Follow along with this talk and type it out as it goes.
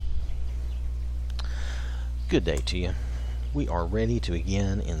Good day to you. We are ready to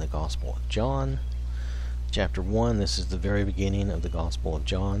begin in the Gospel of John. Chapter 1, this is the very beginning of the Gospel of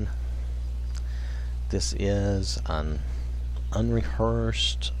John. This is an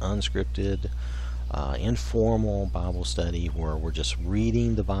unrehearsed, unscripted, informal Bible study where we're just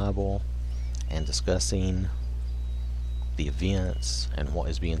reading the Bible and discussing the events and what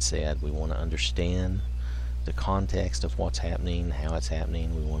is being said. We want to understand the context of what's happening, how it's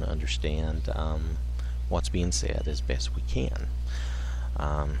happening. We want to understand what's being said as best we can.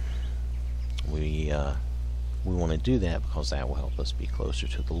 We want to do that because that will help us be closer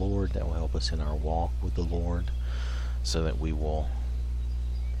to the Lord. That will help us in our walk with the Lord, so that we will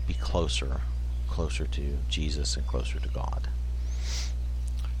be closer to Jesus and closer to God.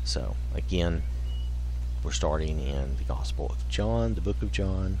 So again, we're starting in the Gospel of John, the book of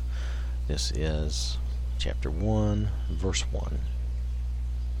John. This is chapter 1, verse 1.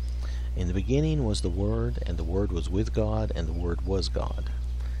 In the beginning was the Word, and the Word was with God, and the Word was God.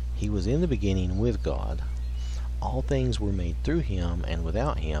 He was in the beginning with God. All things were made through him, and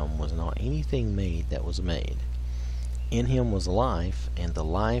without him was not anything made that was made. In him was life, and the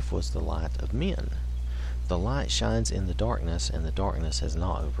life was the light of men. The light shines in the darkness, and the darkness has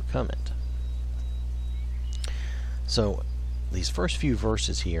not overcome it. So, these first few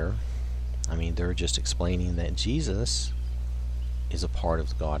verses here, they're just explaining that Jesus is a part of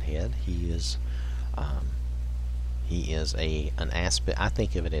the Godhead. He is an aspect. I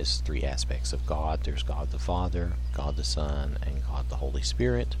think of it as three aspects of God. There's God the Father, God the Son, and God the Holy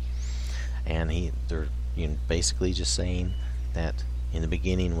Spirit. And they're basically just saying that in the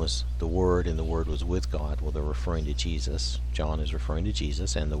beginning was the Word, and the Word was with God. Well, they're referring to Jesus. John is referring to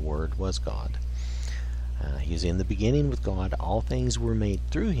Jesus, and the Word was God. He is in the beginning with God. All things were made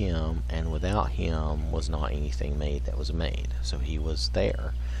through him, and without him was not anything made that was made. So he was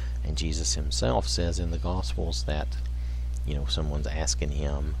there. And Jesus himself says in the Gospels that, someone's asking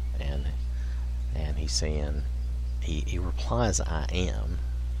him, and he's saying, he replies, "I am."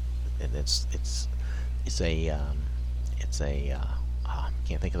 And I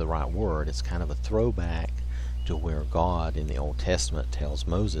can't think of the right word. It's kind of a throwback to where God in the Old Testament tells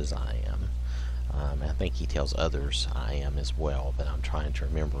Moses, "I am." I think he tells others, "I am" as well, but I'm trying to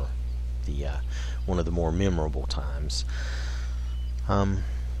remember one of the more memorable times.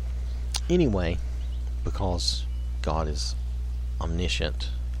 Anyway, because God is omniscient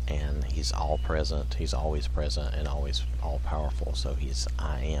and he's all present, he's always present and always all powerful, so he's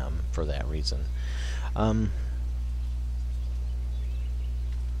 "I am" for that reason.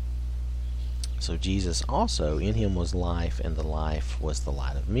 So Jesus also, in him was life, and the life was the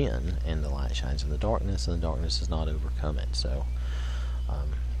light of men, and the light shines in the darkness, and the darkness has not overcome it. So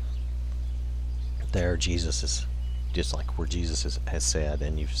there Jesus is, just like where Jesus has said,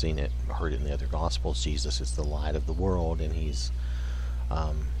 and you've seen it, heard it in the other Gospels, Jesus is the light of the world, and he's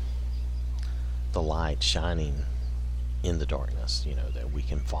the light shining in the darkness, that we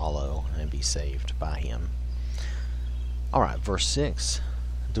can follow and be saved by him. Alright, verse 6.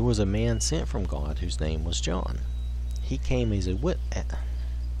 There was a man sent from God whose name was John. He came as a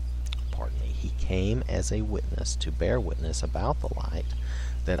witness to bear witness about the light,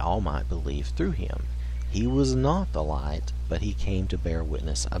 that all might believe through him. He was not the light, but he came to bear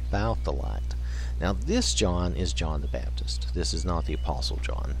witness about the light. Now this John is John the Baptist. This is not the Apostle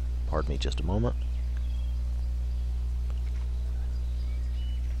John. Pardon me just a moment.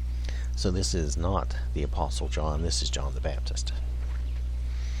 So this is not the Apostle John. This is John the Baptist.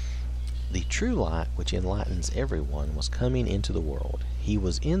 The true light, which enlightens everyone, was coming into the world. He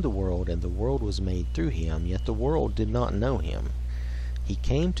was in the world, and the world was made through him, yet the world did not know him. He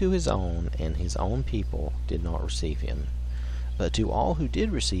came to his own, and his own people did not receive him. But to all who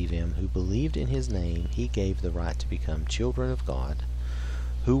did receive him, who believed in his name, he gave the right to become children of God,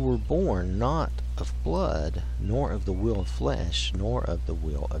 who were born not of blood, nor of the will of flesh, nor of the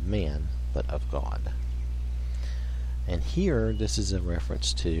will of man, but of God. And here, this is a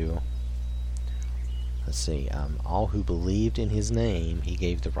reference to, all who believed in his name, he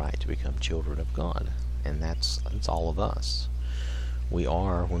gave the right to become children of God. And that's all of us. We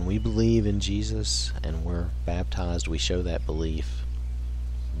are, when we believe in Jesus and we're baptized, we show that belief.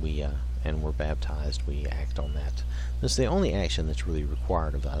 And we're baptized, we act on that. That's the only action that's really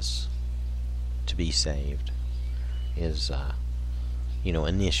required of us to be saved is,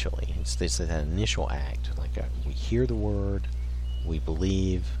 initially. It's that initial act. We hear the word, we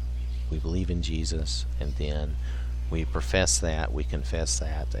believe in Jesus, and then we profess that, we confess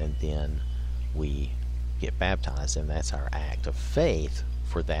that, and then we get baptized, and that's our act of faith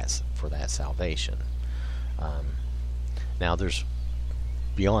for that salvation. Now there's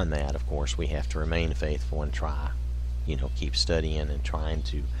beyond that, of course, we have to remain faithful and try, keep studying and trying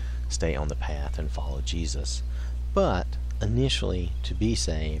to stay on the path and follow Jesus. But initially, to be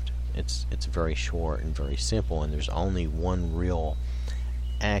saved, it's very short and very simple, and there's only one real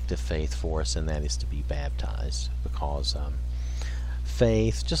act of faith for us, and that is to be baptized. Because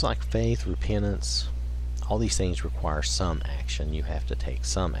faith, just like faith, repentance, all these things require some action. You have to take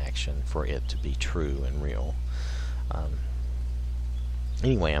some action for it to be true and real.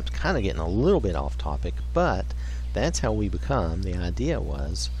 Anyway, I'm kind of getting a little bit off topic, but that's how we become, the idea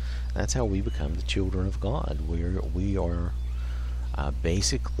was, that's how we become the children of God. We are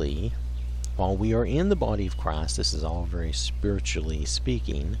basically, while we are in the body of Christ, this is all very spiritually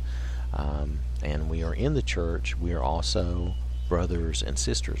speaking, and we are in the church, we are also brothers and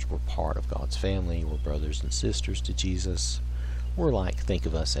sisters. We're part of God's family. We're brothers and sisters to Jesus. We're like, think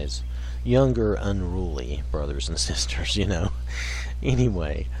of us as younger, unruly brothers and sisters,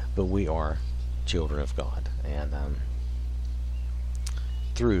 Anyway, but we are children of God, and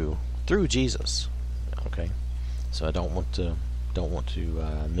through Jesus. Okay, so I don't want to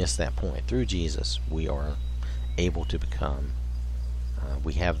miss that point. Through Jesus, we are able to become.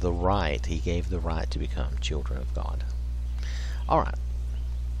 We have the right. He gave the right to become children of God. All right.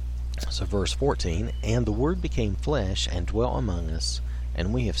 So verse 14, and the Word became flesh and dwelt among us,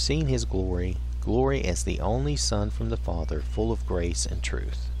 and we have seen his glory, glory as the only Son from the Father, full of grace and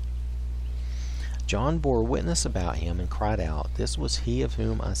truth. John bore witness about him and cried out, this was he of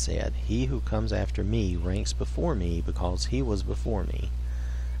whom I said, he who comes after me ranks before me, because he was before me.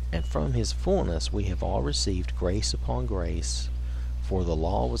 And from his fullness we have all received grace upon grace. For the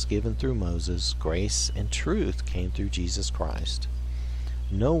law was given through Moses, grace and truth came through Jesus Christ.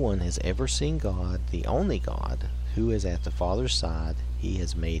 No one has ever seen God, the only God, who is at the Father's side. He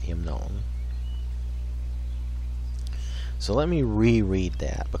has made him known. So let me reread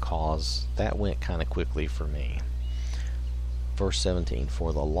that, because that went kind of quickly for me. Verse 17,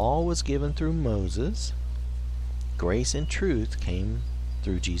 for the law was given through Moses, grace and truth came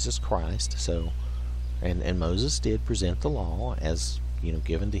through Jesus Christ. So, and Moses did present the law as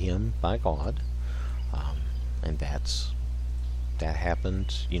given to him by God, and that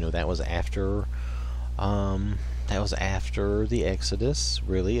happened. That was after the Exodus,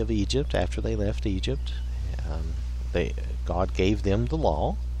 really, of Egypt. After they left Egypt, God gave them the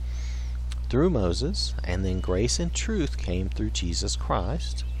law through Moses, and then grace and truth came through Jesus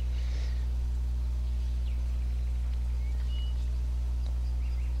Christ.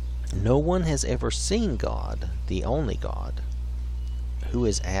 No one has ever seen God, the only God, who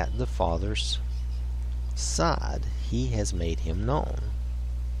is at the Father's side. He has made him known.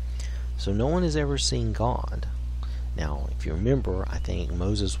 So no one has ever seen God. Now, if you remember, I think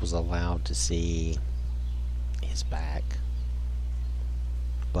Moses was allowed to see his back,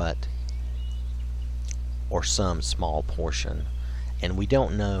 or some small portion, and we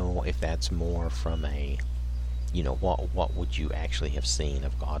don't know if that's more from a, what would you actually have seen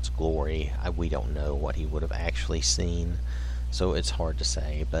of God's glory? We don't know what he would have actually seen, so it's hard to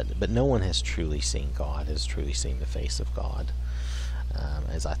say. But no one has truly seen God, has truly seen the face of God,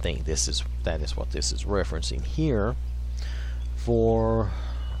 as I think that is what this is referencing here. For,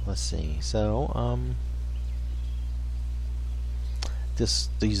 let's see, so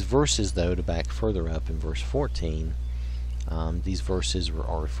these verses, though, to back further up in verse 14, these verses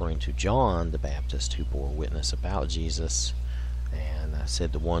are referring to John the Baptist, who bore witness about Jesus, and I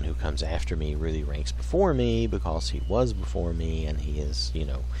said the one who comes after me really ranks before me, because he was before me, and he is,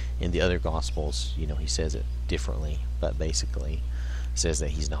 in the other Gospels, he says it differently, but basically says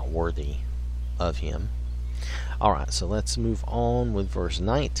that he's not worthy of him. Alright, so let's move on with verse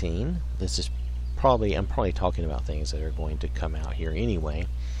 19. I'm probably talking about things that are going to come out here anyway.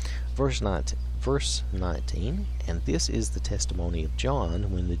 Verse 19, and this is the testimony of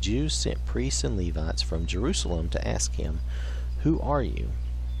John when the Jews sent priests and Levites from Jerusalem to ask him, who are you?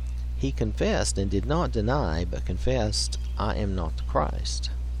 He confessed and did not deny, but confessed, I am not the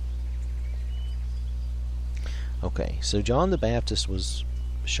Christ. Okay, so John the Baptist was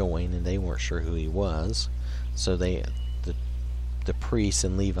showing, and they weren't sure who he was, so the priests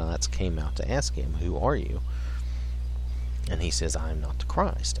and Levites came out to ask him, who are you? And he says, I am not the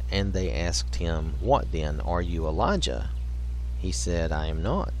Christ. And they asked him, what then? Are you Elijah? He said, I am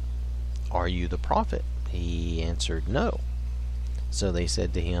not. Are you the prophet? He answered, no. So they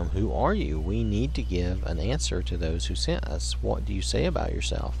said to him, who are you? We need to give an answer to those who sent us. What do you say about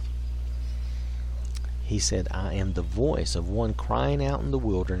yourself? He said, I am the voice of one crying out in the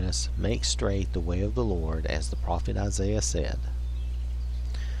wilderness, make straight the way of the Lord, as the prophet Isaiah said.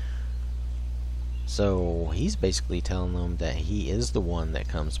 So he's basically telling them that he is the one that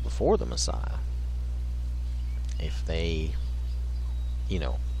comes before the Messiah. If they,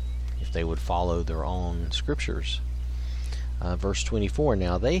 if they would follow their own scriptures. Verse 24,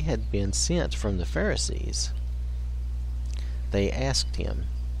 now they had been sent from the Pharisees. They asked him,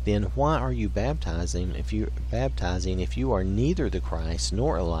 then why are you baptizing if you are neither the Christ,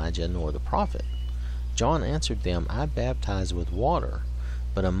 nor Elijah, nor the prophet? John answered them, I baptize with water,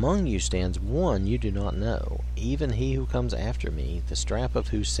 but among you stands one you do not know, even he who comes after me, the strap of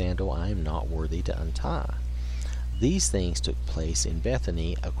whose sandal I am not worthy to untie. These things took place in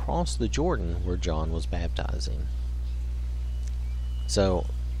Bethany, across the Jordan, where John was baptizing. So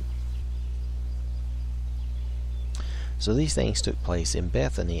these things took place in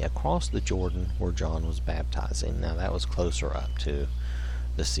Bethany, across the Jordan, where John was baptizing. Now that was closer up to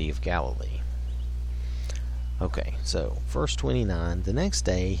the Sea of Galilee. Okay, so verse 29, the next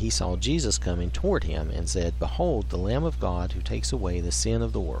day he saw Jesus coming toward him, and said, behold, the Lamb of God, who takes away the sin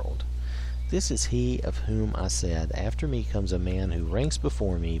of the world. This is he of whom I said, after me comes a man who ranks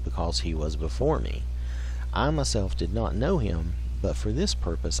before me, because he was before me. I myself did not know him, but for this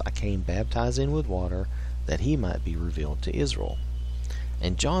purpose I came baptizing with water, that he might be revealed to Israel.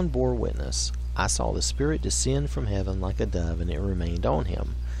 And John bore witness, I saw the Spirit descend from heaven like a dove, and it remained on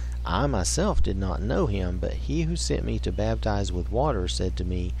him. I myself did not know him, but he who sent me to baptize with water said to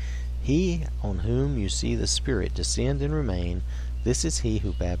me, he on whom you see the Spirit descend and remain, this is he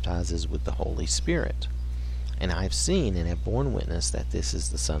who baptizes with the Holy Spirit. And I have seen and have borne witness that this is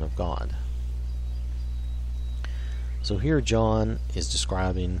the Son of God. So here John is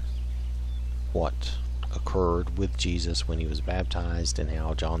describing what occurred with Jesus when he was baptized, and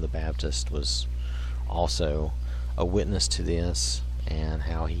how John the Baptist was also a witness to this, and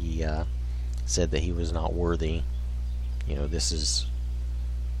how he said that he was not worthy. This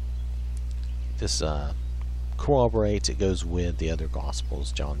corroborates, it goes with the other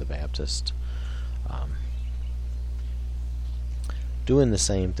Gospels, John the Baptist doing the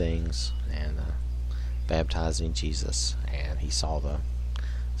same things and baptizing Jesus, and he saw the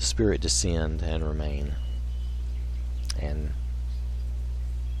Spirit descend and remain, and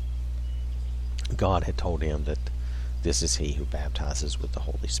God had told him that this is he who baptizes with the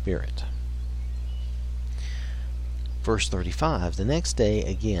Holy Spirit. Verse 35, the next day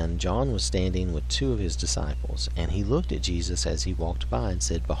again John was standing with two of his disciples, and he looked at Jesus as he walked by, and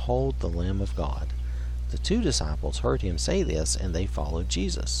said, behold, the Lamb of God. The two disciples heard him say this, and they followed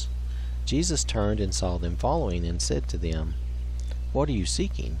Jesus. Jesus turned and saw them following, and said to them, what are you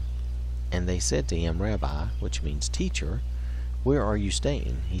seeking? And they said to him, Rabbi, which means teacher, where are you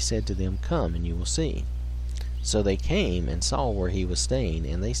staying? He said to them, come, and you will see. So they came and saw where he was staying,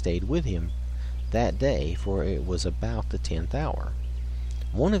 and they stayed with him that day, for it was about the 10th hour.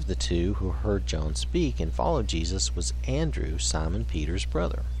 One of the two who heard John speak and followed Jesus was Andrew, Simon Peter's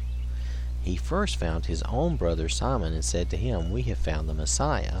brother. He first found his own brother Simon and said to him, we have found the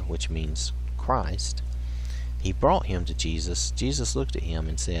Messiah, which means Christ. He brought him to Jesus. Jesus looked at him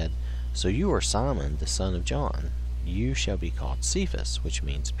and said, so you are Simon, the son of John. You shall be called Cephas, which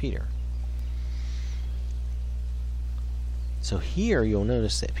means Peter. So here you'll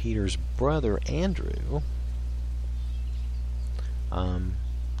notice that Peter's brother Andrew,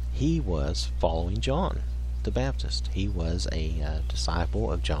 he was following John the Baptist. He was a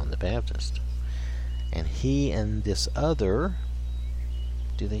disciple of John the Baptist. And he and this other,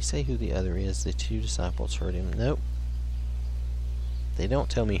 do they say who the other is? The two disciples heard him. Nope. They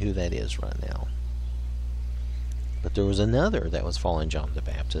don't tell me who that is right now. But there was another that was following John the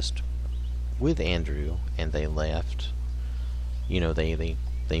Baptist with Andrew, and they left.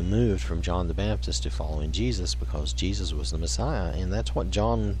 They moved from John the Baptist to following Jesus because Jesus was the Messiah, and that's what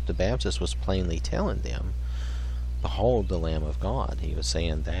John the Baptist was plainly telling them. Behold the Lamb of God. He was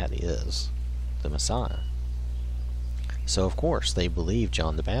saying that is the Messiah. So of course they believe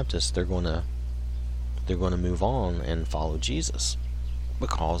John the Baptist. They're going to move on and follow Jesus,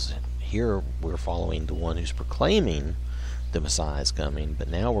 because here we're following the one who's proclaiming the Messiah is coming, but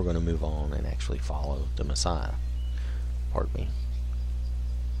now we're going to move on and actually follow the Messiah. Pardon me.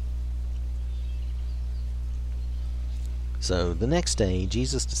 So the next day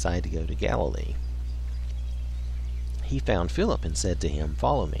Jesus decided to go to Galilee. He found Philip and said to him,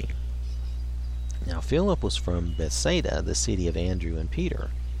 follow me. Now Philip was from Bethsaida, the city of Andrew and Peter.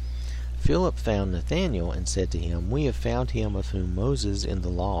 Philip found Nathanael and said to him, we have found him of whom Moses in the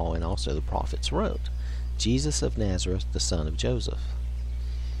law and also the prophets wrote, Jesus of Nazareth, the son of Joseph.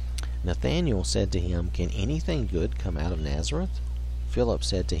 Nathanael said to him, can anything good come out of Nazareth? Philip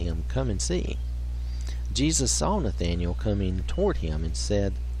said to him, come and see. Jesus saw Nathanael coming toward him and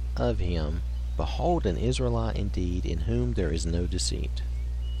said of him, Behold, an Israelite indeed, in whom there is no deceit.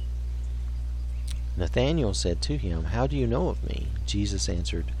 Nathanael said to him, How do you know of me? Jesus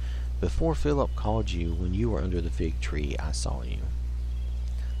answered, Before Philip called you, when you were under the fig tree, I saw you.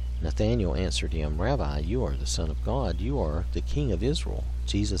 Nathanael answered him, Rabbi, you are the Son of God. You are the King of Israel.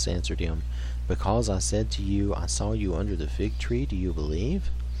 Jesus answered him, Because I said to you, I saw you under the fig tree, do you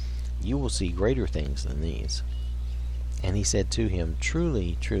believe? You will see greater things than these. And he said to him,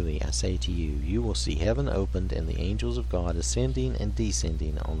 Truly, truly, I say to you, you will see heaven opened and the angels of God ascending and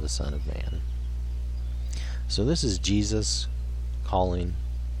descending on the Son of Man. So this is Jesus calling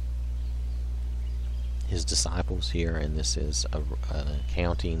his disciples here, and this is an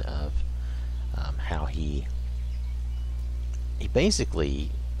accounting of how he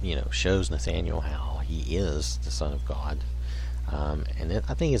basically, shows Nathanael how he is the Son of God.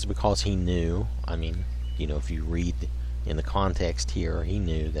 I think it's because he knew, if you read in the context here, he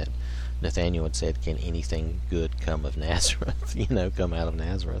knew that Nathanael had said, Can anything good come of Nazareth? Come out of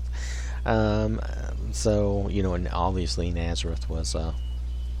Nazareth. And obviously Nazareth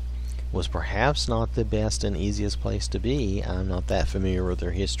was perhaps not the best and easiest place to be. I'm not that familiar with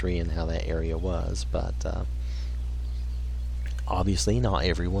their history and how that area was, but obviously not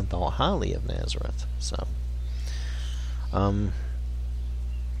everyone thought highly of Nazareth.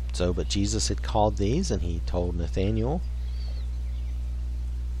 But Jesus had called these, and he told Nathanael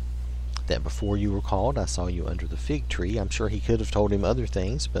that before you were called, I saw you under the fig tree. I'm sure he could have told him other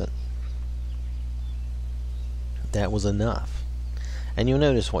things, but that was enough. And you'll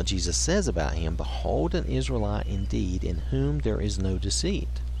notice what Jesus says about him. Behold, an Israelite indeed, in whom there is no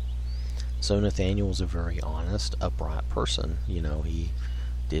deceit. So Nathanael was a very honest, upright person. He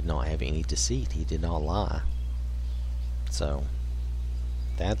did not have any deceit. He did not lie. So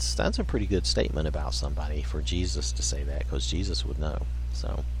that's a pretty good statement about somebody for Jesus to say that, because Jesus would know.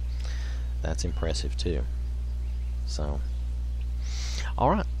 So that's impressive too. So,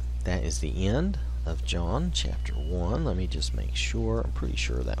 alright, that is the end of John chapter 1. Let me just make sure. I'm pretty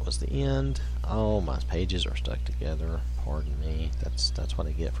sure that was the end. Oh, my pages are stuck together. Pardon me. That's what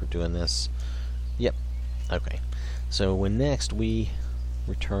I get for doing this. Yep. Okay. So when next we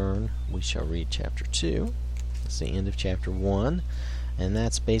return, we shall read chapter 2. It's the end of chapter 1. And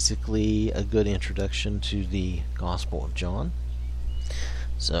that's basically a good introduction to the Gospel of John.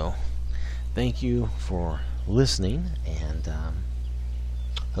 So, thank you for listening, and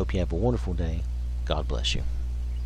hope you have a wonderful day. God bless you.